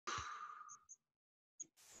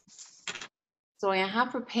So I have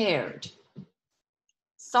prepared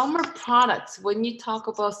summer products. When you talk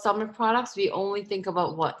about summer products, we only think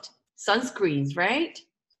about what? Sunscreens, right?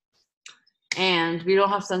 And we don't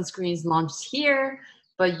have sunscreens launched here,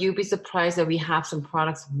 but you'd be surprised that we have some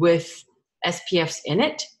products with SPFs in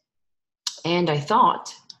it. And I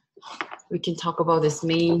thought we can talk about this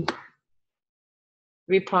main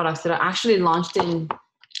 3 products that are actually launched in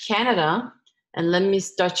Canada. And let me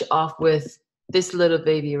start you off with this little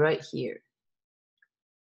baby right here.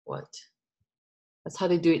 What? That's how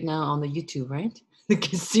they do it now on the YouTube, right? You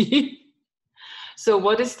can see. So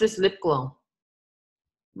what is this lip glow?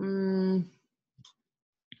 Can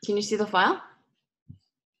you see the file?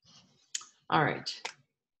 All right.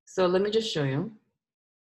 So let me just show you.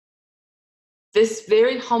 This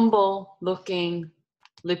very humble looking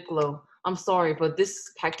lip glow. I'm sorry, but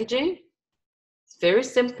this packaging is very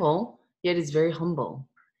simple, yet it's very humble.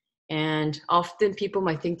 And often people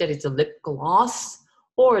might think that it's a lip gloss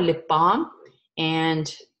or a lip balm.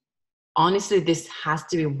 And honestly, this has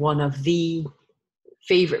to be one of the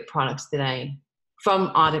favorite products that from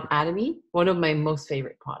Atomy, one of my most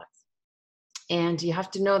favorite products. And you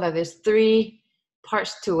have to know that there's 3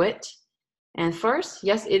 parts to it. And first,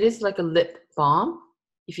 yes, it is like a lip balm.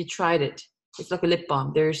 If you tried it, it's like a lip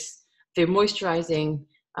balm. There's the moisturizing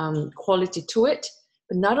quality to it.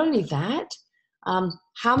 But not only that,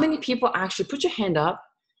 how many people actually, put your hand up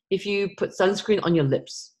if you put sunscreen on your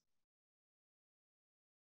lips?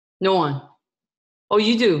 No one. Oh,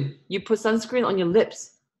 you do. You put sunscreen on your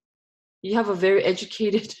lips. You have a very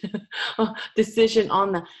educated decision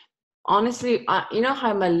on that. Honestly, you know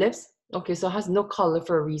how my lips, okay, so it has no color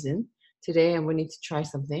for a reason. Today, and we need to try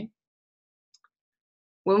something.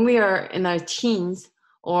 When we are in our teens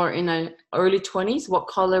or in our early 20s, what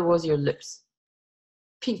color was your lips?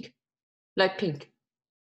 Pink, light pink.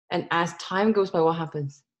 And as time goes by, what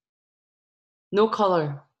happens? No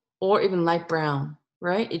color, or even light brown,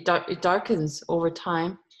 right? It darkens over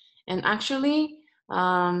time. And actually,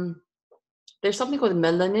 there's something called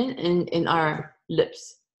melanin in our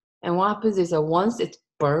lips. And what happens is that once it's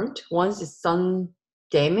burnt, once it's sun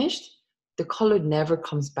damaged, the color never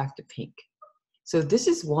comes back to pink. So this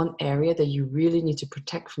is one area that you really need to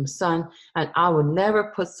protect from sun. And I would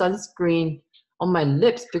never put sunscreen on my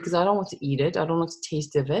lips because I don't want to eat it. I don't want to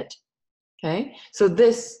taste of it. Okay. So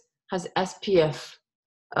this has SPF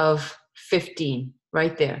of 15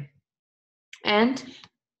 right there. And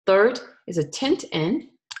third is a tint in.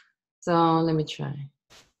 So let me try.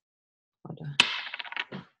 Hold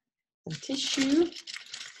on. A tissue.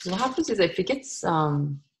 So what happens is if it gets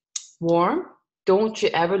warm, don't you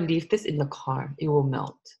ever leave this in the car. It will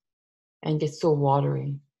melt and get so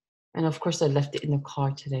watery. And of course I left it in the car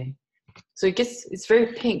today. So it's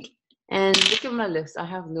very pink. And look at my lips, I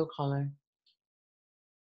have no color.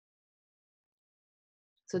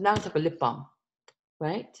 So now it's like a lip balm,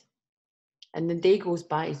 right? And then day goes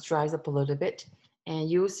by, it dries up a little bit. And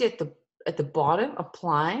you will see at the bottom,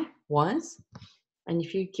 apply once. And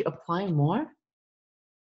if you keep applying more,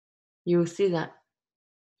 you will see that.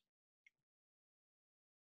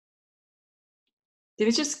 Did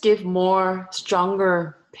it just give more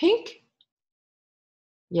stronger pink?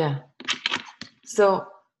 Yeah. So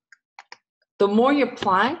the more you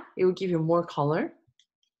apply, it will give you more color.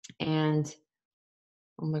 And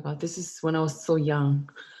oh my God, this is when I was so young.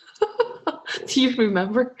 Do you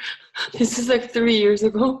remember? This is like 3 years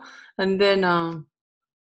ago. And then I'm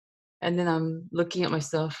looking at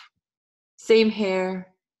myself. Same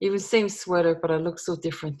hair, even same sweater, but I look so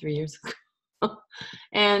different 3 years ago.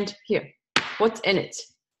 And here, what's in it?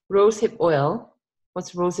 Rosehip oil.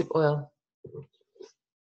 What's rosehip oil?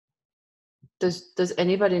 Does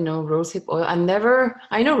anybody know rosehip oil?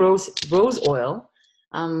 I know rose oil.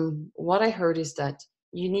 What I heard is that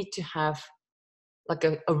you need to have like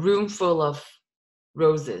a room full of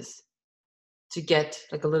roses to get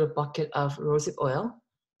like a little bucket of rosehip oil.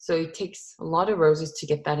 So it takes a lot of roses to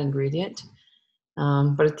get that ingredient.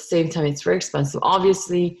 But at the same time, it's very expensive.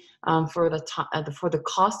 Obviously, for the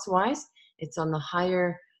cost wise, it's on the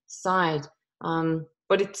higher side.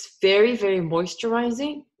 But it's very, very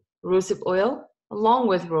moisturizing. Rosehip oil, along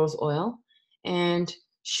with rose oil, and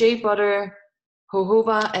shea butter,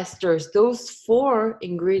 jojoba esters. Those 4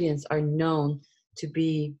 ingredients are known to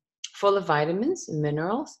be full of vitamins and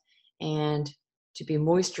minerals, and to be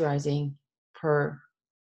moisturizing per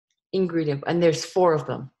ingredient. And there's 4 of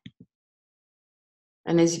them.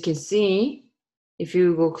 And as you can see, if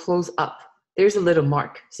you go close up, there's a little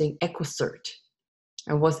mark saying EcoCert.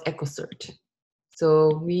 And what's EcoCert?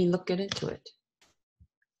 So we look into it.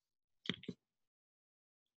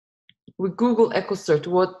 We Google EcoCert.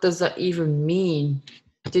 What does that even mean?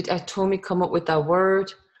 Did Atomy come up with that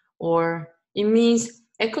word? Or it means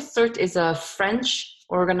EcoCert is a French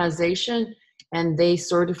organization and they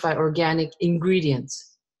certify organic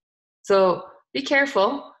ingredients. So be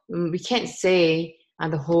careful. We can't say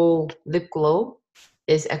the whole lip glow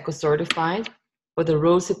is eco-certified, but the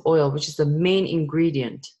rosehip oil, which is the main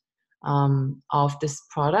ingredient of this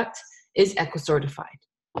product, is eco-certified,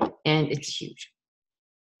 and it's huge.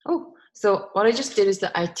 Oh, so what I just did is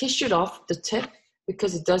that I tissued off the tip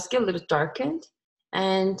because it does get a little darkened,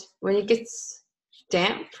 and when it gets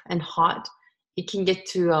damp and hot, it can get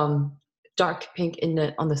to dark pink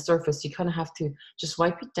on the surface. You kind of have to just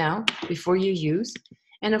wipe it down before you use.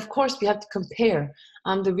 And of course, we have to compare.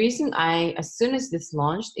 The reason as soon as this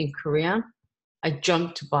launched in Korea, I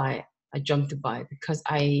jumped to buy it. I jumped to buy it because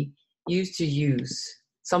I used to use.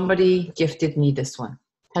 Somebody gifted me this one.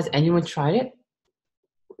 Has anyone tried it?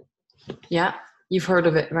 Yeah, you've heard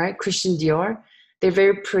of it, right? Christian Dior. They're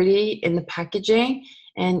very pretty in the packaging.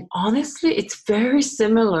 And honestly, it's very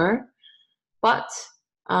similar. But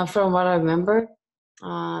from what I remember,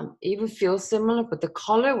 even feels similar, but the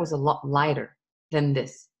color was a lot lighter than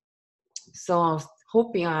this. So I was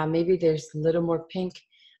hoping maybe there's a little more pink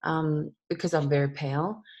because I'm very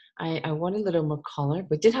pale. I wanted a little more color,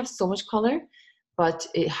 but it didn't have so much color, but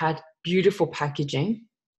it had beautiful packaging.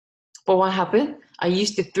 But what happened? I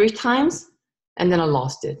used it 3 times and then I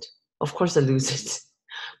lost it. Of course I lose it.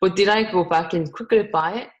 But did I go back and quickly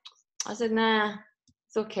buy it? I said, nah,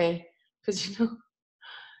 it's okay. Because, you know,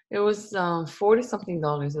 it was $40 something. It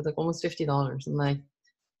was like almost $50. I'm like,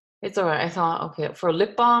 it's all right. I thought, okay, for a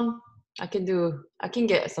lip balm, I can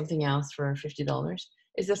get something else for $50.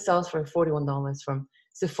 It just sells for $41 from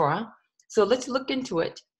Sephora. So let's look into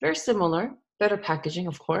it. Very similar, better packaging,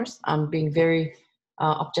 of course. I'm being very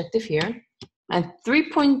objective here. And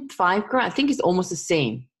 3.5 gram, I think it's almost the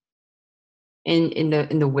same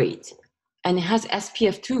in the weight. And it has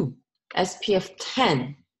SPF 2, SPF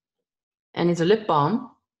 10, and it's a lip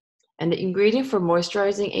balm. And the ingredient for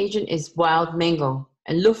moisturizing agent is wild mango.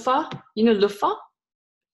 And loofah, you know loofah?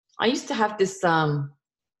 I used to have this,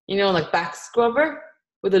 you know, like back scrubber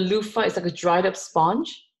with a loofah. It's like a dried up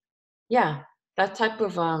sponge. Yeah, that type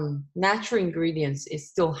of natural ingredients it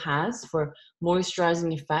still has for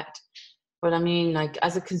moisturizing effect. But I mean, like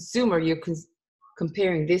as a consumer, you're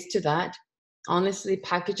comparing this to that. Honestly,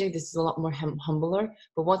 packaging, this is a lot more humbler.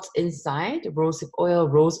 But what's inside? Rosehip oil,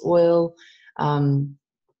 rose oil,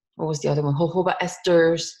 what was the other one? Jojoba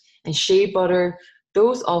esters and shea butter.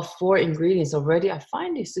 Those are 4 ingredients already. I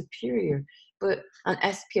find it superior. But an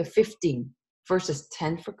SPF 15 versus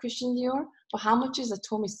 10 for Christian Dior. But how much is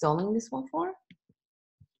Atomy selling this one for?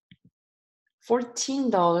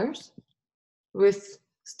 $14 with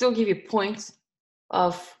still give you points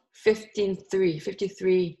of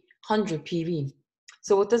 5,300 PV.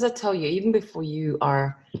 So what does that tell you? Even before you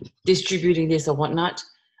are distributing this or whatnot,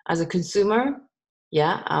 as a consumer,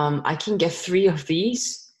 yeah, I can get 3 of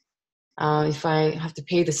these if I have to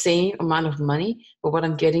pay the same amount of money, but what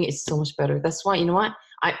I'm getting is so much better. That's why, you know what?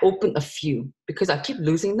 I opened a few because I keep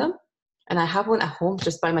losing them. And I have one at home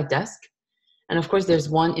just by my desk. And of course, there's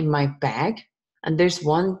one in my bag. And there's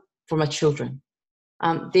one for my children.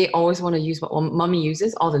 They always want to use what mommy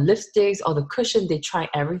uses, all the lipsticks, all the cushion. They try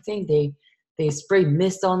everything. They spray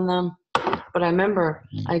mist on them. But I remember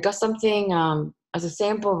I got something as a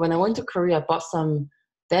sample when I went to Korea. I bought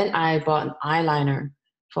then I bought an eyeliner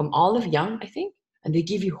from Olive Young, I think. And they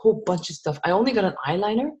give you a whole bunch of stuff. I only got an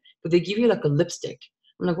eyeliner, but they give you like a lipstick.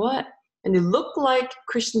 I'm like, what? And they look like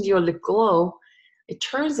Christian Dior lip glow. It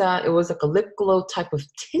turns out it was like a lip glow type of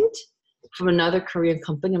tint from another Korean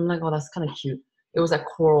company. I'm like, oh, that's kind of cute. It was a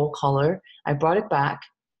coral color. I brought it back.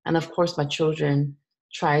 And of course, my children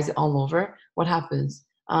tries it all over. What happens?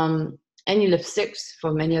 Any lipsticks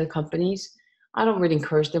from any other companies, I don't really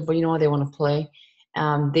encourage them, but you know what? They want to play.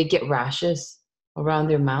 They get rashes around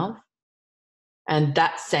their mouth. And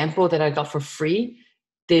that sample that I got for free,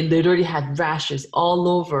 they literally had rashes all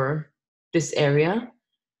over this area.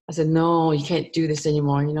 I said, no, you can't do this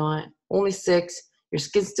anymore. You know what? Only 6. Your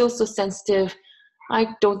skin's still so sensitive. I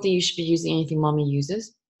don't think you should be using anything mommy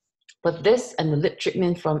uses. But this and the lip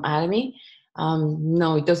treatment from Atomy,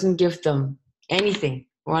 no, it doesn't give them anything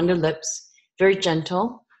on their lips. Very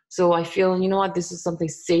gentle. So I feel, you know what, this is something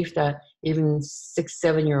safe that even 6,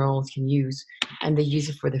 7-year-olds can use. And they use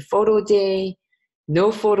it for their photo day,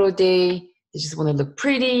 no photo day. They just want to look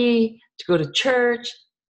pretty, to go to church.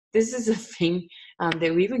 This is a thing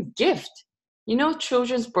that we even gift. You know,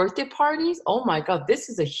 children's birthday parties? Oh my God, this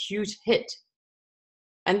is a huge hit.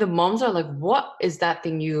 And the moms are like, what is that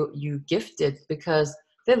thing you gifted? Because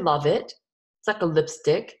they love it. It's like a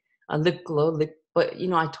lipstick, a lip glow, But you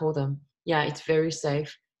know, I told them, yeah, it's very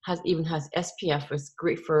safe. Even has SPF. It's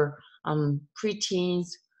great for preteens,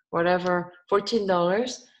 whatever.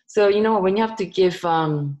 $14. So you know, when you have to give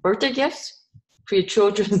birthday gifts for your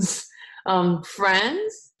children's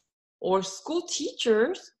friends or school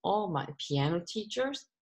teachers, all my piano teachers,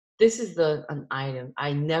 this is an item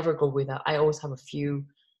I never go without. I always have a few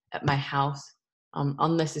at my house,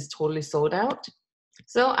 unless it's totally sold out.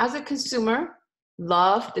 So as a consumer,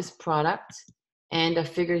 love this product, and I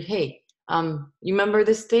figured, hey, you remember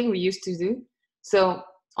this thing we used to do? So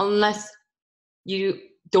unless you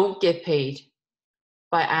don't get paid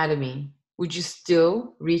by Atomy, would you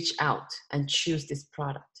still reach out and choose this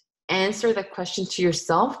product? Answer that question to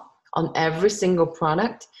yourself on every single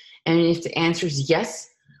product. And if the answer is yes,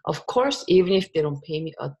 of course, even if they don't pay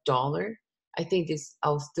me $1, I think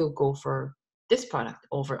I'll still go for this product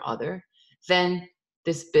over other. Then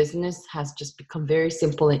this business has just become very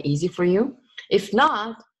simple and easy for you. If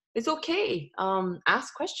not, it's okay.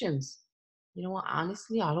 Ask questions. You know what?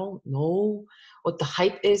 Honestly, I don't know what the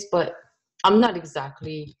hype is, but I'm not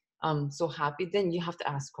exactly so happy. Then you have to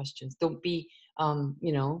ask questions. Don't be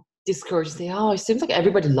you know, discouraged. Say, oh, it seems like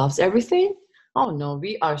everybody loves everything. Oh no,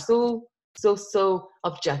 we are so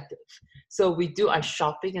objective. So we do our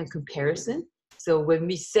shopping and comparison. So when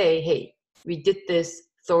we say, hey, we did this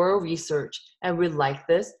thorough research and we like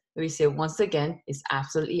this, we say once again, it's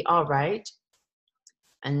absolutely all right.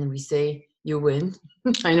 And we say, you win.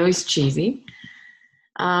 I know it's cheesy.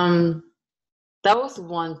 That was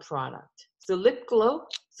one product. So lip glow.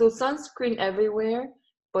 So sunscreen everywhere,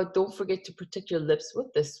 but don't forget to protect your lips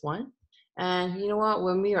with this one. And you know what?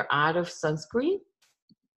 When we are out of sunscreen,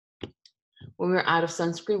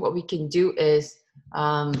 what we can do is,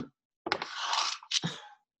 I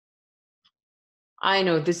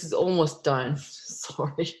know this is almost done.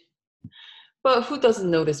 Sorry. But who doesn't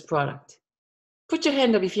know this product? Put your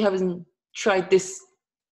hand up if you haven't tried this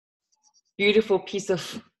beautiful piece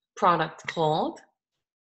of product called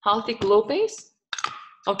Healthy Glow Base.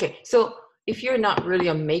 Okay, so if you're not really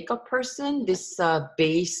a makeup person, this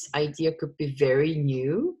base idea could be very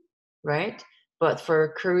new, right? But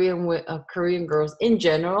for Korean girls in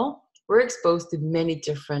general, we're exposed to many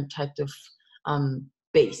different types of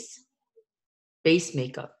base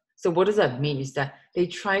makeup. So what does that mean? Is that they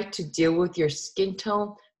try to deal with your skin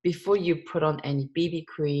tone before you put on any BB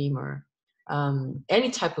cream or any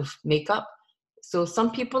type of makeup. So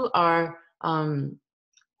some people are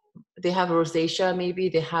they have rosacea, maybe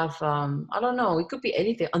they have I don't know, it could be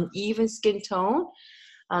anything, uneven skin tone.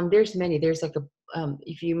 There's many. There's like a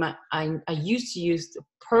if you might, I used to use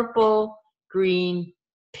purple, green,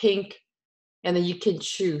 pink, and then you can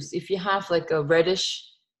choose if you have like a reddish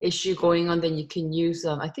issue going on, then you can use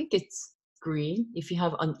I think it's green. If you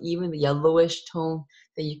have uneven yellowish tone,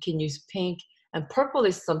 then you can use pink. And purple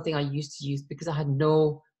is something I used to use because I had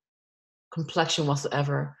no complexion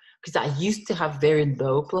whatsoever, because I used to have very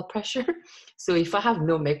low blood pressure. So if I have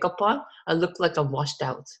no makeup on, I look like I'm washed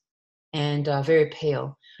out and very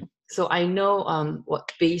pale. So I know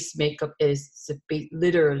what base makeup is.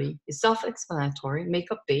 Literally, it's self-explanatory,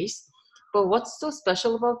 makeup base. But what's so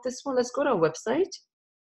special about this one? Let's go to our website.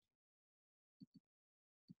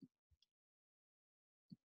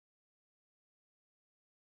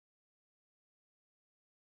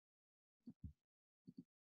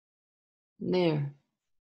 There.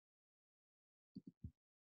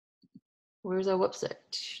 Where's our website?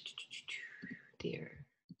 There.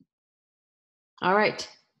 All right.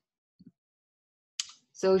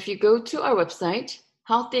 So if you go to our website,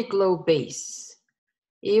 Healthy Glow Base,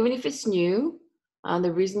 even if it's new,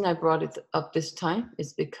 the reason I brought it up this time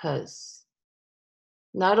is because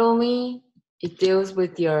not only it deals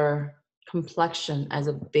with your complexion as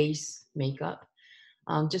a base makeup.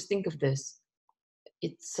 Just think of this.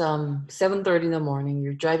 It's 7:30 in the morning.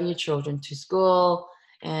 You're driving your children to school,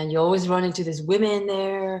 and you always run into these women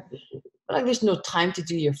there. But like, there's no time to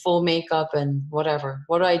do your full makeup and whatever.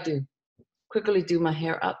 What do? Quickly do my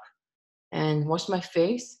hair up and wash my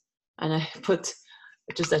face, and I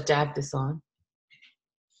I dab this on.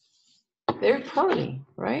 Very pretty,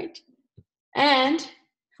 right? And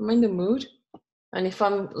if I'm in the mood, and if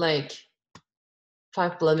I'm like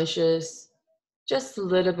 5 blemishes, just a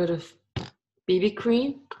little bit of BB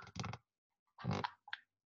cream.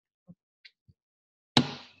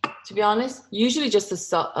 To be honest, usually just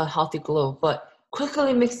a healthy glow, but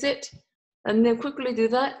quickly mix it and then quickly do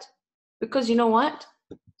that, because you know what?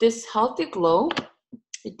 This healthy glow,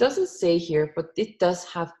 it doesn't say here, but it does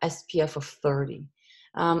have SPF of 30.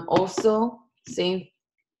 Also, same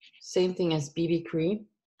thing as BB cream,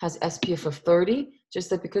 has SPF of 30, just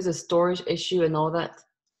that because of storage issue and all that,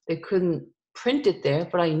 they couldn't printed there,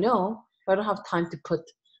 but I know if I don't have time to put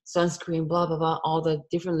sunscreen, blah, blah, blah, all the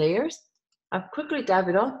different layers, I quickly dab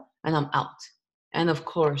it on and I'm out. And of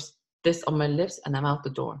course, this on my lips and I'm out the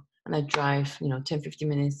door. And I drive, 10, 15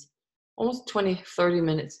 minutes, almost 20, 30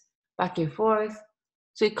 minutes back and forth.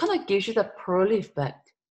 So it kind of gives you that pearly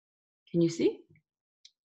effect. Can you see?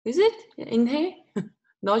 Is it in here?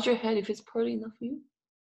 Nod your head if it's pearly enough for you.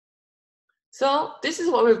 So this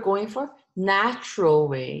is what we're going for, natural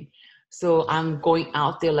way. So I'm going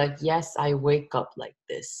out there like, yes, I wake up like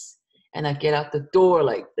this. And I get out the door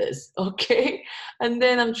like this, okay? And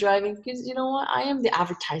then I'm driving, because you know what? I am the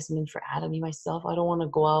advertisement for Atomy myself. I don't want to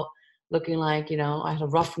go out looking like, I had a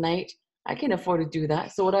rough night. I can afford to do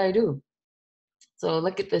that. So what do? So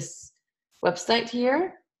look at this website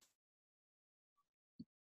here.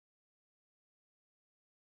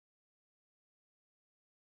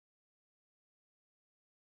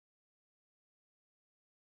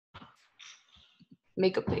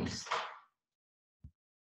 Makeup base.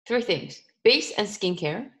 3 things: base and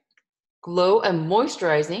skincare, glow and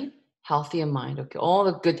moisturizing, healthy and mind. Okay, all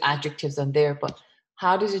the good adjectives are there, but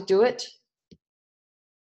how does it do it?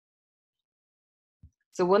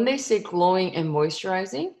 So when they say glowing and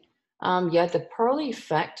moisturizing, yeah, the pearly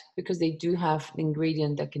effect, because they do have an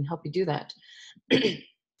ingredient that can help you do that. At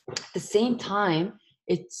the same time,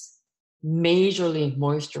 it's majorly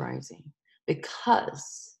moisturizing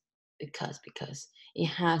because it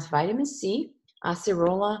has vitamin C,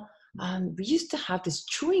 acerola. We used to have these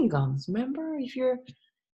chewing gums. Remember, if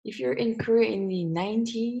you're in Korea in the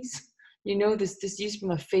 90s, this used to be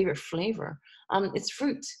my favorite flavor. It's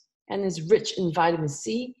fruit and it's rich in vitamin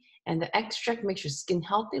C, and the extract makes your skin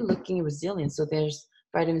healthy, looking, and resilient. So there's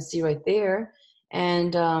vitamin C right there,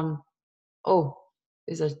 and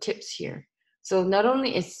there's tips here. So not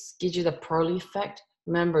only it gives you the pearly effect,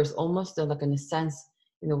 remember it's almost like in a sense,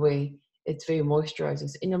 in a way, it's very moisturizing.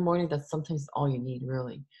 So in the morning, that's sometimes all you need,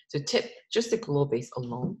 really. So tip, just the glow base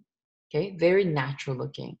alone, okay? Very natural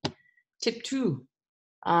looking. Tip 2,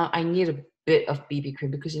 I need a bit of BB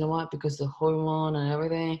cream because you know what? Because the hormone and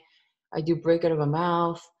everything, I do break out of my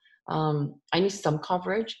mouth. I need some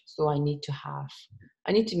coverage, so I need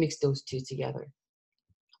to mix those two together.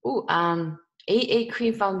 Oh, AA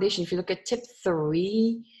cream foundation. If you look at tip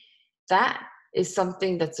 3, that is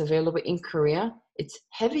something that's available in Korea. It's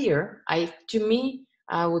heavier. To me,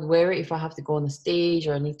 I would wear it if I have to go on the stage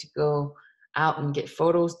or I need to go out and get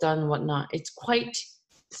photos done and whatnot. It's quite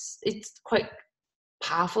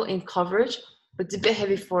powerful in coverage, but it's a bit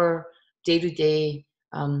heavy for day-to-day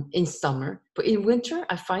in summer. But in winter,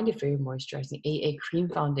 I find it very moisturizing. AA cream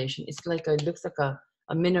foundation. It looks like a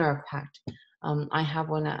mineral pack. I have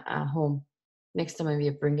one at home. Next time maybe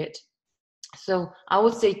I bring it. So I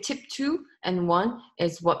would say tip 2 and 1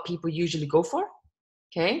 is what people usually go for.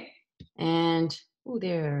 Okay. And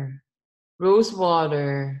there, rose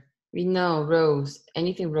water. We know rose,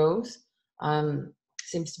 anything rose,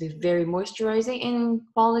 seems to be very moisturizing in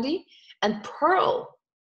quality. And pearl.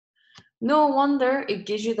 No wonder it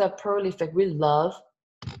gives you that pearl effect we love.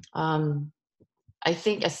 I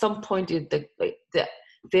think at some point the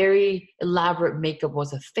very elaborate makeup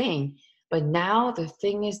was a thing, but now the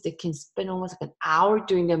thing is they can spend almost like an hour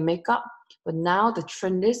doing their makeup, but now the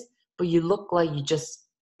trend is, but you look like you just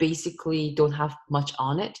basically don't have much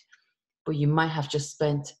on it, but you might have just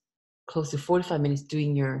spent close to 45 minutes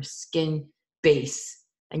doing your skin base,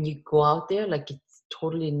 and you go out there like it's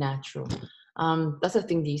totally natural. That's the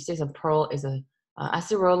thing these days. And pearl is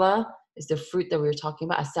acerola is the fruit that we were talking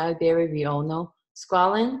about. Acai berry, we all know.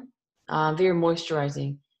 Squalene, very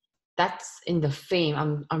moisturizing. That's in the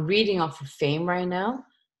Fame. I'm reading off of Fame right now,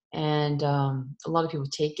 and a lot of people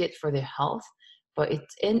take it for their health, but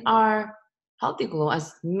it's in our Healthy Glow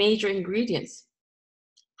as major ingredients.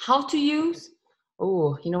 How to use?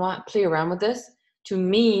 Oh, you know what? Play around with this. To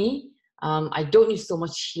me, I don't use so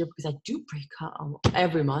much here because I do break out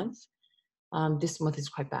every month. This month is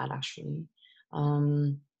quite bad actually.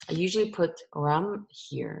 I usually put around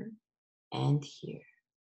here and here,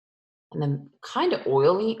 and then kind of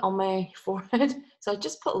oily on my forehead. So I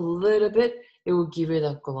just put a little bit, it will give it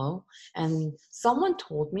a glow. And someone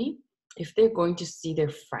told me if they're going to see their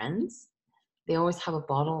friends, they always have a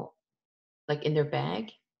bottle like in their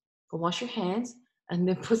bag. Go wash your hands and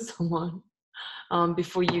then put some on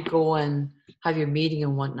before you go and have your meeting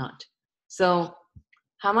and whatnot. So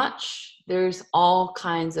how much? There's all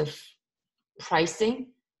kinds of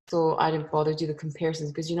pricing. So I didn't bother to do the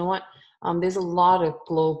comparisons because you know what? There's a lot of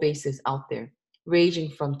glow bases out there,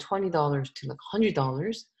 ranging from $20 to like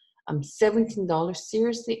 $100. $17.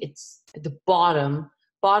 Seriously, it's at the bottom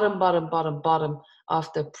of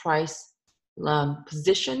the price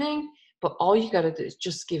positioning. But all you gotta do is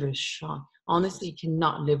just give it a shot. Honestly, you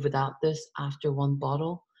cannot live without this after one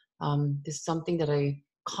bottle. This is something that I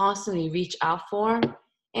constantly reach out for,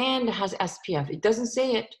 and it has SPF. It doesn't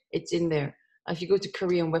say it, it's in there. If you go to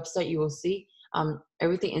Korean website, you will see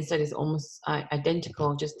everything inside is almost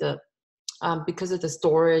identical. Just because of the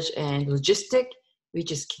storage and logistic, we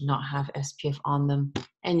just cannot have SPF on them,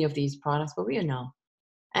 any of these products, but we know.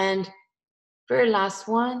 And very last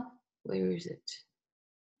one, where is it?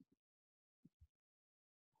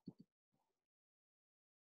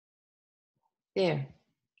 There.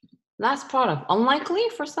 Last product, unlikely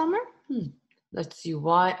for summer? Let's see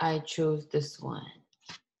why I chose this one.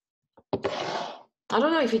 I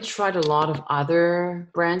don't know if you tried a lot of other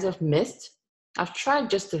brands of mist. I've tried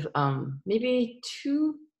just maybe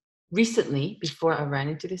 2 recently before I ran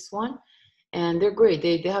into this one. And they're great.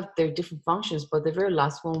 They have their different functions, but the very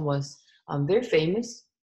last one was very famous,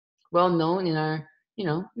 well known in our,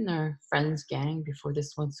 in our friends gang before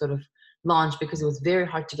this one sort of launched, because it was very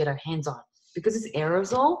hard to get our hands on. Because it's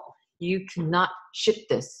aerosol, you cannot ship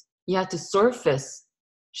this. You have to surface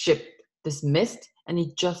ship this mist, and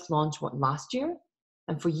it just launched last year,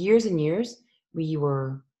 and for years and years we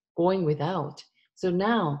were going without. So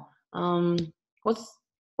now,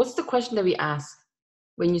 what's the question that we ask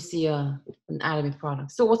when you see an Atomy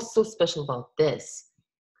product? So what's so special about this?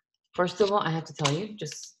 First of all, I have to tell you,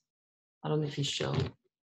 I don't know if you show.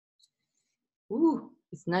 Ooh,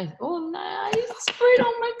 it's nice. Oh, nice. Sprayed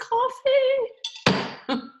on my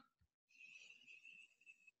coffee.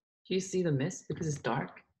 Do you see the mist? Because it's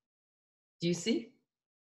dark. Do you see?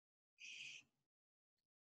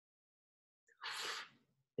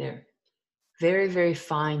 There. Very, very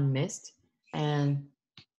fine mist. And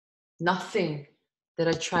nothing that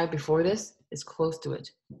I tried before this is close to it.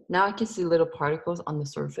 Now I can see little particles on the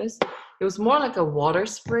surface. It was more like a water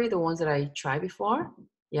spray, the ones that I tried before.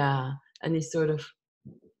 Yeah. And they sort of,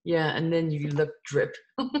 yeah, and then you look drip.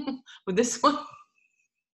 With this one,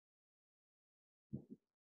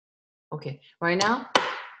 okay, right now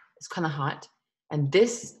it's kind of hot, and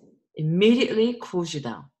this immediately cools you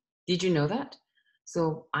down. Did you know that?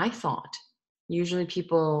 So I thought usually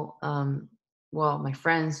people, well, my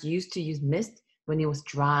friends used to use mist when it was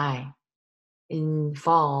dry, in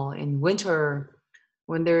fall, in winter,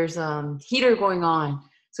 when there's heater going on.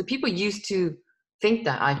 So people used to think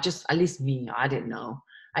that, at least me, I didn't know.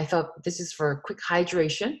 I thought this is for quick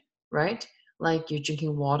hydration, right? Like you're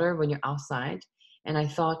drinking water when you're outside. And I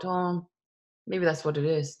thought, oh, maybe that's what it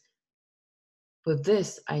is. But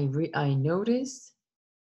this, I noticed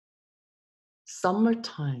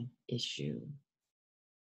summertime issue.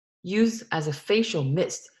 Use as a facial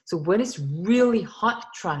mist. So when it's really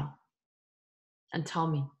hot, try and tell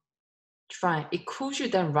me. Try. It cools you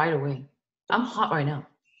down right away. I'm hot right now.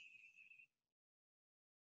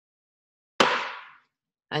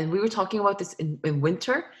 And we were talking about this in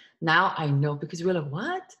winter. Now I know, because we're like,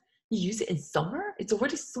 what? You use it in summer? It's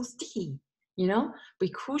already so sticky, But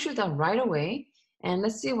it cools you down right away. And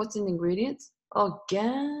let's see what's in the ingredients.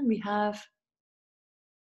 Again, we have,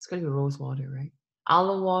 it's gonna be rose water, right?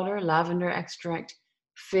 Aloe water, lavender extract,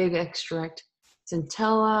 fig extract,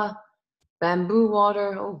 centella, bamboo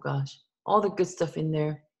water. Oh gosh, all the good stuff in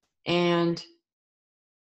there. And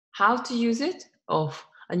how to use it? Oh,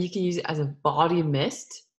 and you can use it as a body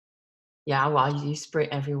mist. Yeah, well, you spray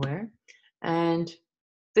everywhere. And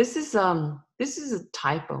this is a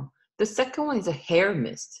typo. The second one is a hair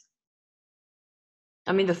mist.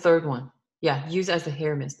 I mean the third one. Yeah, use as a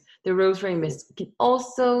hair mist. The rosemary mist can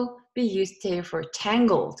also be used for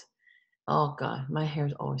tangled. Oh god, my hair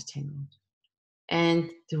is always tangled. And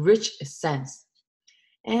the rich essence.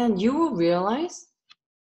 And you will realize,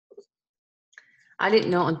 I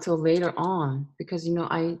didn't know until later on, because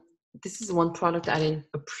this is one product I didn't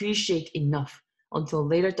appreciate enough until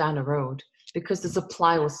later down the road, because the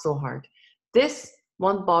supply was so hard. This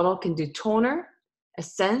one bottle can do toner,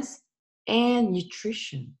 essence, and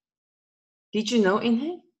nutrition. Did you know,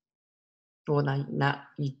 Inhe? Well, not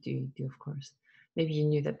you do, of course. Maybe you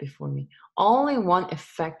knew that before me. Only one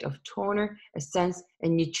effect of toner, essence,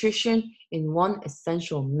 and nutrition in one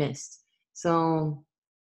essential mist. So,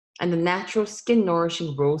 and the natural skin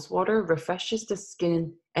nourishing rose water refreshes the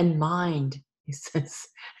skin and mind, he says.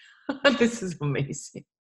 This is amazing.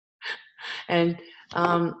 And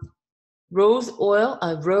rose oil,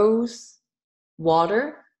 rose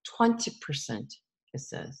water, 20%, it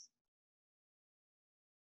says.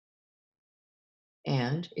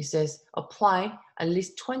 And it says apply at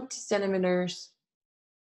least 20 centimeters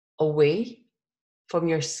away from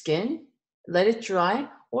your skin, let it dry,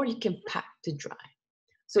 or you can pack to dry.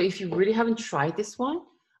 So if you really haven't tried this one,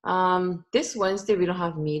 this Wednesday we don't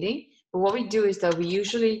have a meeting, But what we do is that we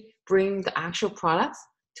usually bring the actual products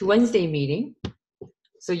to Wednesday meeting,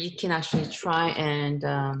 so you can actually try and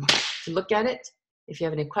to look at it. If you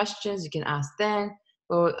have any questions, you can ask then,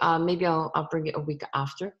 or maybe I'll bring it a week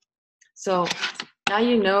after. So now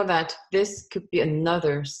you know that this could be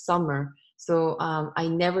another summer. So I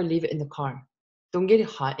never leave it in the car. Don't get it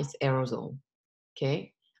hot, it's aerosol,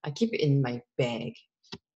 okay? I keep it in my bag.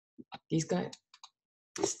 These guys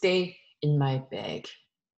stay in my bag,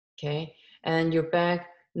 okay? And your bag,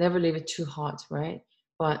 never leave it too hot, right?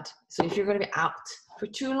 But so if you're gonna be out for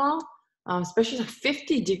too long, especially like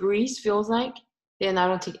 50 degrees feels like, then I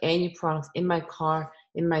don't take any products in my car,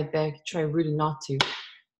 in my bag, try really not to.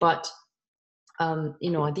 But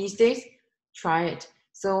you know, these days, try it.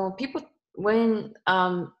 So people, when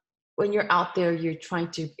you're out there, you're trying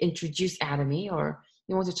to introduce Atomy, or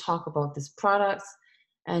you want to talk about these products,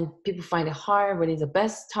 and people find it hard, when is the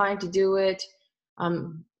best time to do it?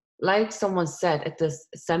 Like someone said at this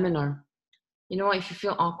seminar, you know what, if you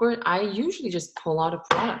feel awkward, I usually just pull out a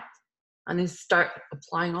product and then start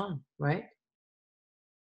applying on, right?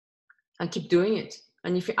 And keep doing it.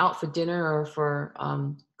 And if you're out for dinner or for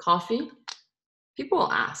coffee, people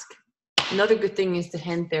will ask. Another good thing is the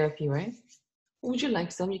hand therapy, right? Would you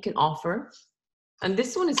like some? You can offer. And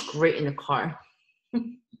this one is great in the car.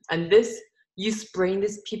 And this, you spraying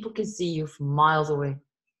this, people can see you from miles away.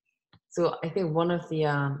 So I think one of the,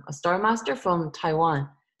 a Star Master from Taiwan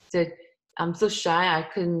said, I'm so shy, I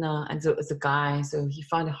couldn't, and so it's a guy, so he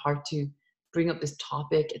found it hard to bring up this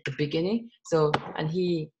topic at the beginning. So, and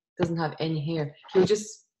he doesn't have any hair. He'll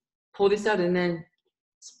just pull this out and then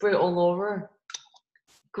spray all over.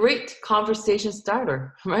 Great conversation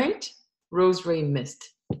starter, right? Rosary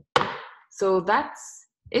Mist. So that's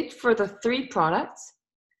it for the 3 products.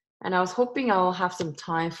 And I was hoping I will have some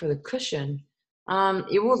time for the cushion.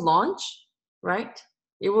 It will launch, right?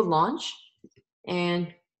 It will launch.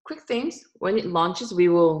 And quick things, when it launches, we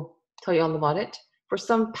will tell you all about it. For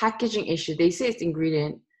some packaging issue, they say it's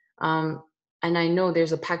ingredient. And I know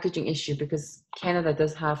there's a packaging issue because Canada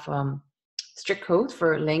does have strict codes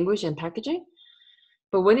for language and packaging.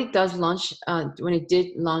 But when it does launch, when it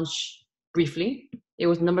did launch briefly, it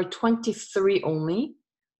was number 23 only.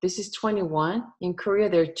 This is 21. In Korea,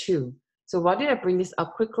 there are 2. So why did I bring this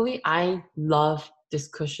up quickly? I love this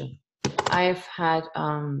cushion. I've had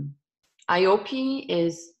IOPE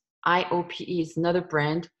is another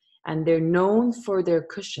brand, and they're known for their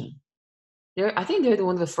cushion. I think they're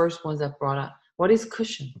one of the first ones that brought up. What is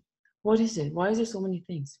cushion? What is it? Why is there so many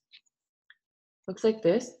things? Looks like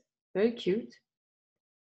this. Very cute.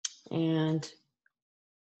 And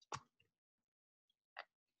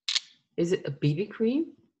is it a BB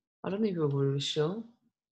cream? I don't know if it will really show.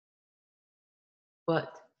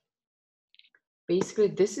 But basically,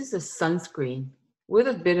 this is a sunscreen with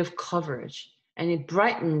a bit of coverage. And it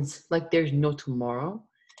brightens like there's no tomorrow.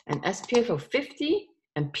 And SPF of 50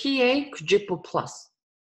 and PA quadruple plus.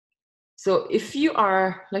 So if you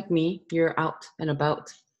are like me, you're out and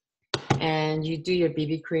about and you do your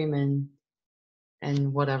BB cream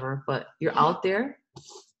and whatever, but you're out there,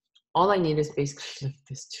 all I need is basically like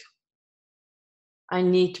this too. I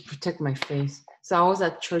need to protect my face. So I was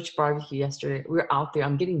at church barbecue yesterday. We were out there.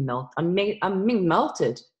 I'm getting melted. I'm being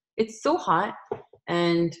melted. It's so hot,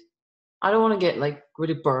 and I don't want to get like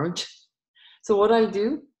really burnt. So what I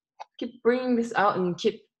do, keep bringing this out and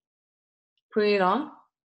keep putting it on.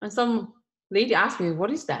 And some lady asked me,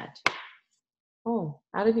 "What is that?" Oh,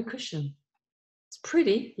 Atomy cushion. It's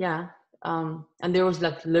pretty, yeah. And there was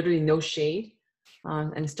like literally no shade.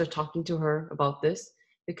 And I started talking to her about this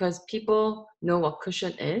because people know what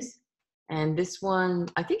cushion is. And this one,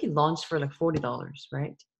 I think it launched for like $40,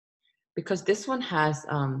 right? Because this one has,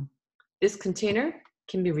 this container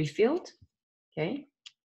can be refilled, okay?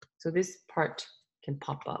 So this part can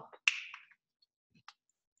pop up.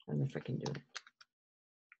 I don't know if I can do it.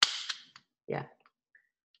 Yeah.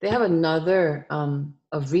 They have another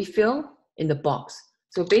a refill in the box.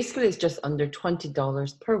 So basically it's just under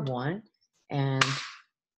 $20 per one. And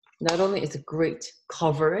not only is it great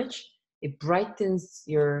coverage, it brightens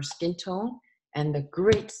your skin tone, and the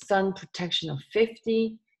great sun protection of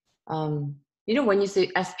 50. You know, when you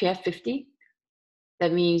say SPF 50,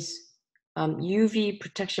 that means UV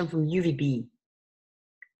protection from UVB.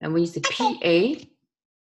 And when you say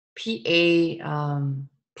PA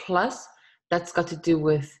plus, that's got to do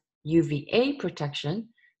with UVA protection.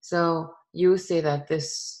 So you say that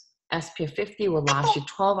this SPF 50 will last you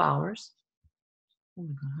 12 hours. Oh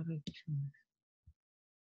my God, how do I do this?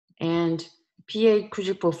 And PA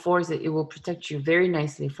quadruple 4 is that it will protect you very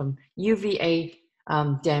nicely from UVA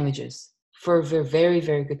damages for very,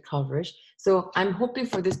 very good coverage. So I'm hoping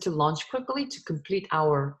for this to launch quickly to complete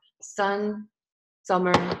our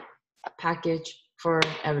summer package for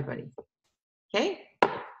everybody. Okay,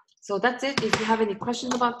 so that's it. If you have any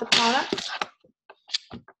questions about the product,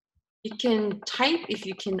 you can type. If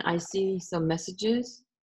you can, I see some messages.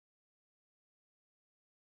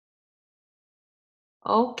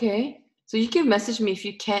 Okay, so you can message me if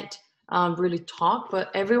you can't really talk, but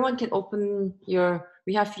everyone can open your,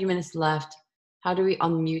 we have a few minutes left. How do we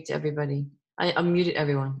unmute everybody? I unmuted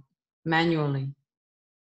everyone manually.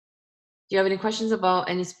 Do you have any questions about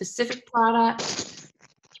any specific product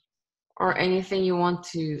or anything you want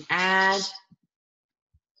to add?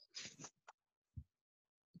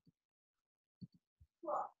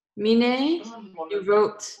 Mine, you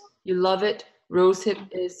wrote, you love it. Rosehip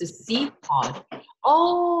is the seed pod.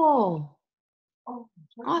 Oh,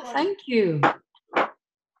 thank you.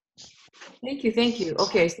 Thank you.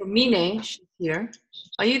 Okay, so Mine, she's here.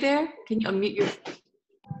 Are you there? Can you unmute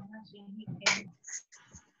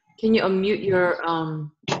your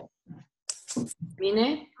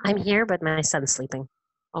Mine? I'm here, but my son's sleeping.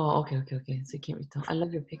 Oh, okay. So you can't read. I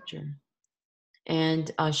love your picture.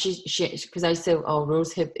 And she because I said, oh,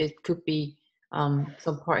 rosehip, it could be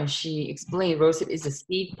some part, and she explained rosehip is a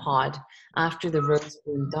seed pod after the rose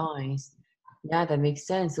bloom dies. Yeah, that makes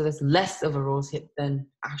sense. So there's less of a rosehip than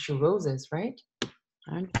actual roses, right?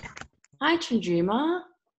 Hi, Chandrima.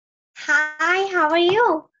 Hi, how are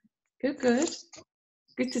you? Good.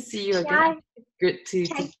 Good to see you again. Yeah, Good to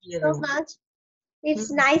thank see you so everyone. much.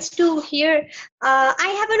 It's nice to hear.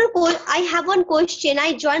 I have one question.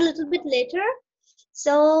 I joined a little bit later.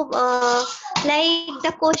 So, like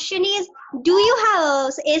the question is, do you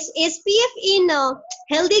have SPF in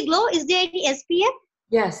Healthy Glow? Is there any SPF?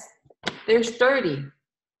 Yes, there's 30.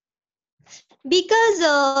 Because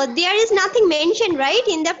there is nothing mentioned, right,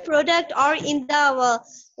 in the product or in the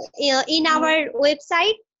in our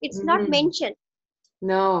website. It's not mentioned.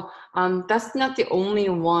 No, that's not the only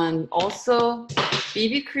one. Also,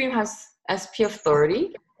 BB cream has SPF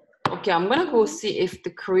 30. Okay, I'm gonna go see if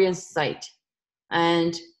the Korean site,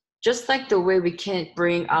 and just like the way we can't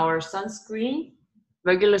bring our sunscreen,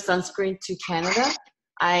 regular sunscreen to Canada,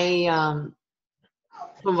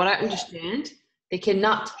 from what I understand, they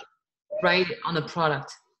cannot write it on the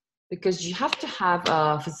product because you have to have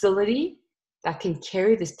a facility that can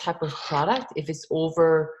carry this type of product if it's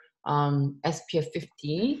over SPF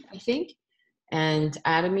 15, I think. And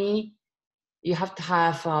Atomy, you have to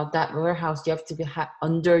have that warehouse, you have to be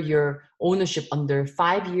under your ownership under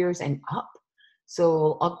 5 years and up.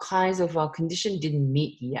 So all kinds of condition didn't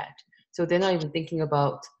meet yet. So they're not even thinking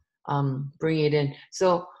about bringing it in.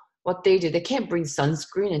 So what they do, they can't bring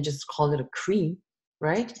sunscreen and just call it a cream,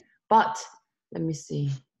 right? But let me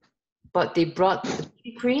see. But they brought the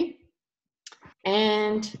BB cream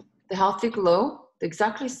and the Healthy Glow, the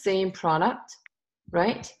exactly same product,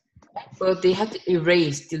 right? But they had to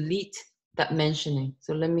delete that mentioning.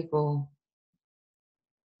 So let me go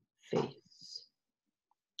face.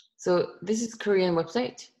 So this is Korean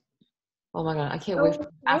website. Oh my God, I can't wait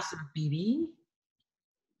for Absolute BB.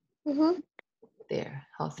 There,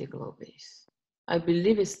 Healthy Glow Base. I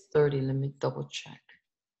believe it's 30. Let me double check.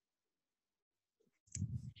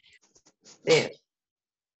 There.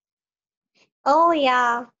 Oh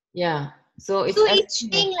yeah. Yeah. So it's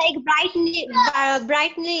showing like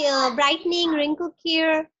brightening, wrinkle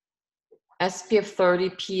cure. SPF 30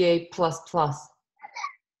 PA++.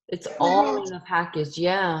 It's all in a package.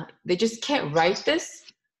 Yeah. They just can't write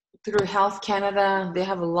this through Health Canada. They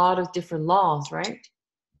have a lot of different laws, right?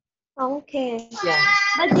 Okay. Yeah.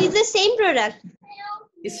 But it's the same product.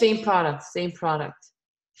 The same product.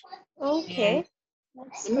 Okay. And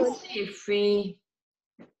That's let me good. see if we,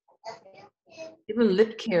 even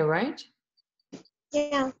lip care, right?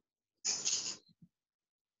 Yeah.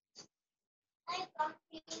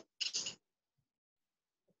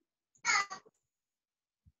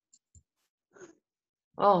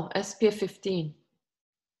 Oh, SPF 15,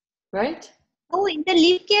 right? Oh, in the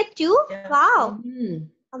lip care too? Yeah. Wow.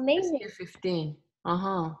 Amazing. SPF 15.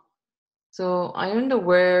 So I wonder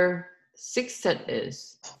where 6 set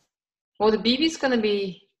is. Well, the BB is gonna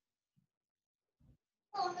be.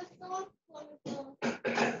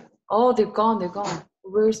 Oh, they're gone.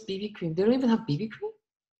 Where's BB cream? They don't even have BB cream?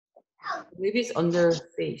 Maybe it's under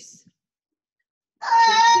face.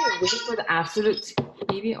 Wait for the Absolute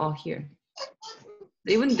BB. Oh, here.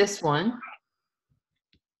 Even this one.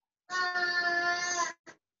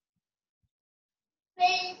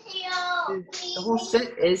 The whole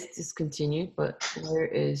set is discontinued, but where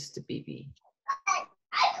is the BB?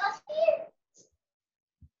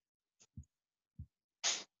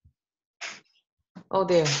 Oh,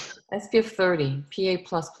 there. SPF 30,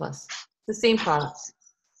 PA++. The same product.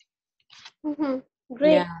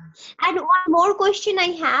 Great. Yeah. And one more question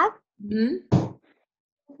I have.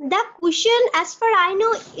 The cushion, as far I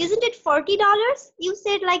know, isn't it $40? You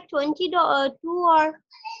said like $22 or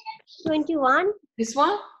 21. This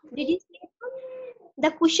one? Did you say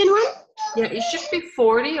the cushion one? Yeah, it should be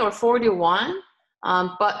 40 or 41,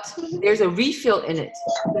 but there's a refill in it.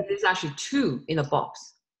 So there's actually 2 in a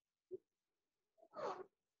box.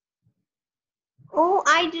 Oh,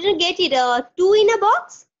 I didn't get it. 2 in a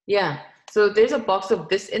box? Yeah, so there's a box of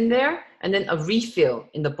this in there and then a refill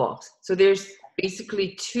in the box. So there's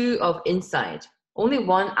basically 2 of inside. Only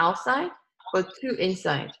 1 outside, but 2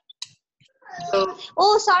 inside. So,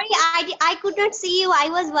 oh, sorry, I could not see you. I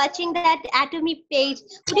was watching that Atomy page.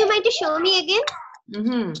 Would you mind to show me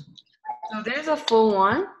again? So there's a full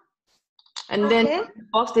one. And then in the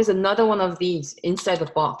box, there's another one of these inside the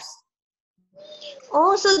box.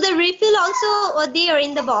 Oh, so the refill also there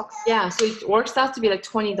in the box. Yeah, so it works out to be like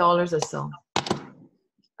 $20 or so.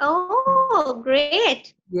 Oh,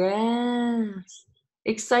 great. Yes.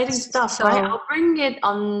 Exciting stuff, So- right? I'll bring it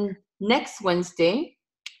on next Wednesday.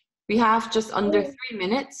 We have just under 3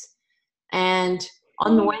 minutes. And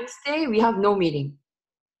on Wednesday, we have no meeting.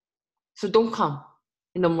 So don't come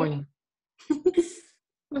in the morning.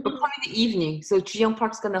 But come in the evening. So Jiyang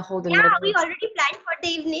Park's going to hold another. Yeah, we already planned for the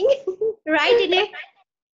evening. Right, Ine?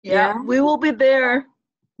 Yeah, we will be there.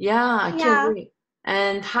 Yeah, I Yeah. can't wait.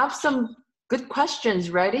 And have some good questions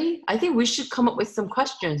ready. I think we should come up with some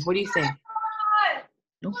questions. What do you think?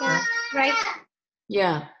 Okay. Yeah, right.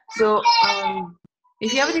 Yeah. So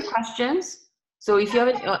if you have any questions, so if you have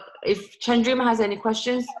any, if Chandrima has any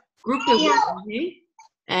questions, group it with Inhe,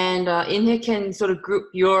 and Inhe can sort of group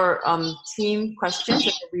your team questions,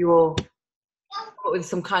 and we will put with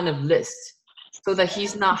some kind of list so that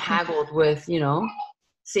he's not haggled with, you know,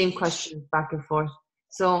 same questions back and forth.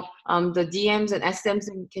 So the DMs and SMs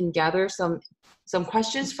can gather some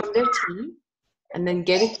questions from their team and then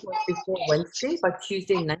get it to us before Wednesday, by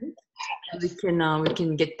Tuesday night, and we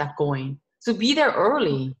can get that going. So be there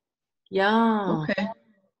early. Yeah. Okay.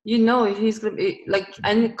 You know, if he's gonna be like,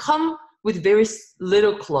 and come with very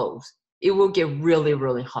little clothes. It will get really,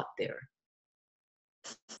 really hot there.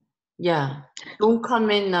 Yeah. Don't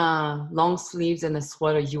come in long sleeves and a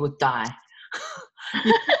sweater. You will die.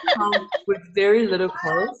 You come with very little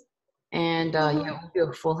clothes, and yeah, it will be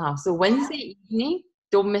a full house. So Wednesday evening,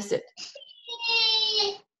 don't miss it.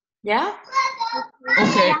 Yeah.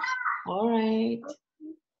 Okay. All right.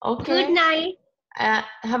 Okay. Good night.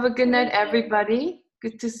 Have a good night, everybody.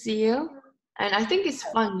 Good to see you. And I think it's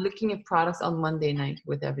fun looking at products on Monday night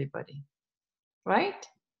with everybody. Right?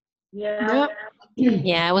 Yeah.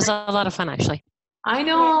 Yeah, it was a lot of fun actually. I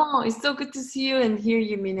know. It's so good to see you and hear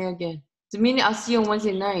you, Mina, again. So, Mina, I'll see you on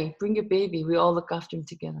Wednesday night. Bring your baby. We all look after him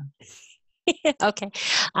together. Okay.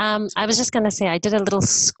 I was just going to say, I did a little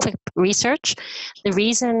quick research. The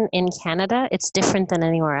reason in Canada it's different than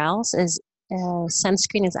anywhere else is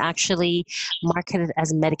sunscreen is actually marketed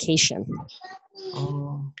as medication.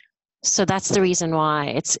 Oh. So that's the reason why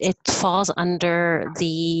it falls under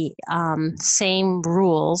the same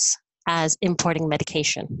rules as importing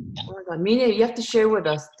medication. Oh my God. Mina, you have to share with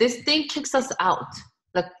us. This thing kicks us out,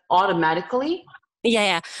 like automatically.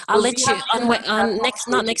 Yeah. I'll So let we you have to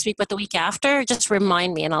not next week, but the week after. Just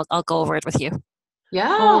remind me, and I'll go over it with you.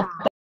 Yeah. Oh,